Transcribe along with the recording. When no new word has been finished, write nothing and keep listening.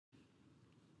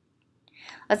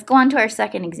Let's go on to our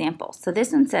second example. So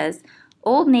this one says,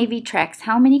 Old Navy tracks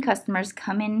how many customers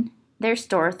come in their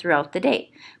store throughout the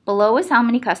day. Below is how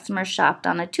many customers shopped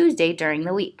on a Tuesday during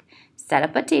the week. Set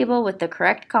up a table with the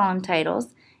correct column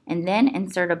titles and then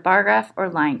insert a bar graph or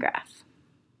line graph.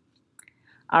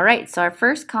 All right, so our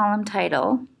first column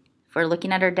title, if we're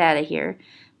looking at our data here,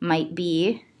 might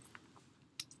be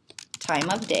time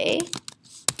of day,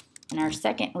 and our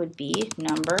second would be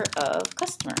number of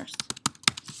customers.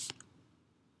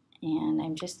 And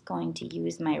I'm just going to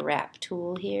use my wrap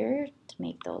tool here to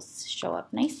make those show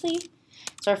up nicely.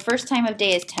 So our first time of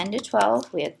day is 10 to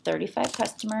 12. We had 35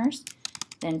 customers.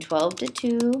 Then 12 to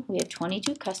 2, we had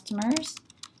 22 customers.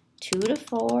 2 to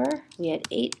 4, we had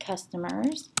 8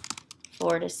 customers.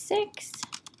 4 to 6,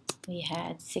 we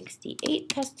had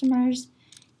 68 customers.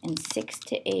 And 6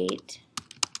 to 8,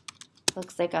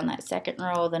 looks like on that second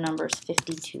row the number is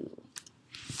 52.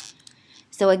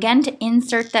 So again, to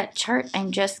insert that chart,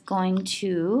 I'm just going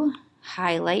to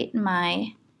highlight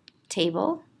my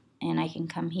table, and I can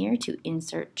come here to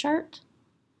insert chart.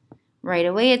 Right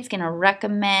away, it's going to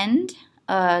recommend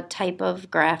a type of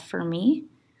graph for me.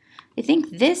 I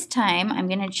think this time I'm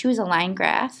going to choose a line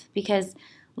graph because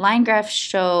line graphs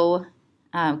show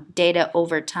data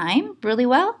over time really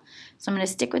well. So I'm going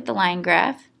to stick with the line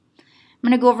graph. I'm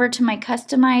going to go over to my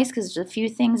customize because there's a few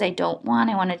things I don't want.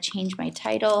 I want to change my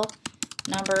title.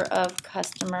 Number of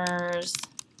customers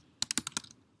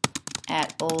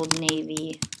at Old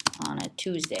Navy on a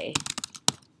Tuesday.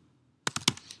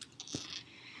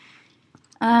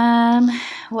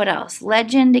 What else?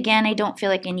 Legend, again, I don't feel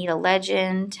like I need a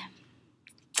legend.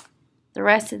 The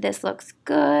rest of this looks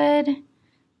good.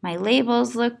 My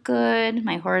labels look good.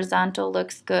 My horizontal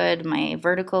looks good. My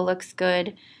vertical looks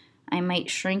good. I might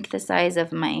shrink the size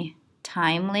of my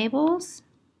time labels.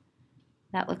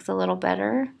 That looks a little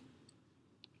better.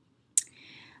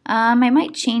 I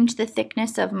might change the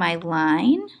thickness of my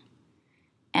line,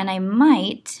 and I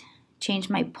might change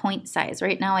my point size.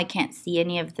 Right now I can't see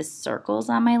any of the circles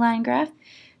on my line graph,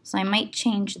 so I might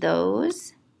change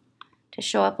those to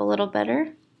show up a little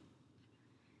better.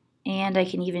 And I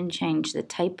can even change the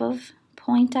type of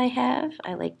point I have.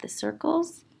 I like the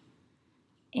circles.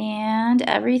 And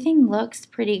everything looks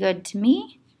pretty good to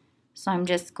me. So I'm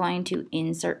just going to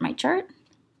insert my chart,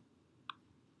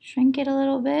 shrink it a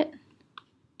little bit,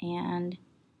 and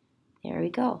there we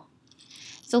go.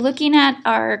 So looking at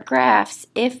our graphs,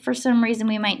 if for some reason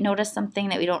we might notice something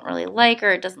that we don't really like or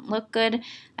it doesn't look good,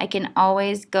 I can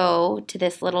always go to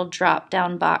this little drop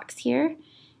down box here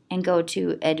and go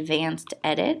to Advanced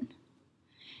Edit.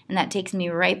 And that takes me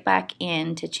right back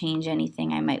in to change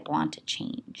anything I might want to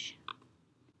change.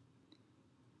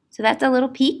 So that's a little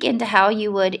peek into how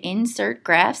you would insert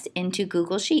graphs into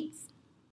Google Sheets.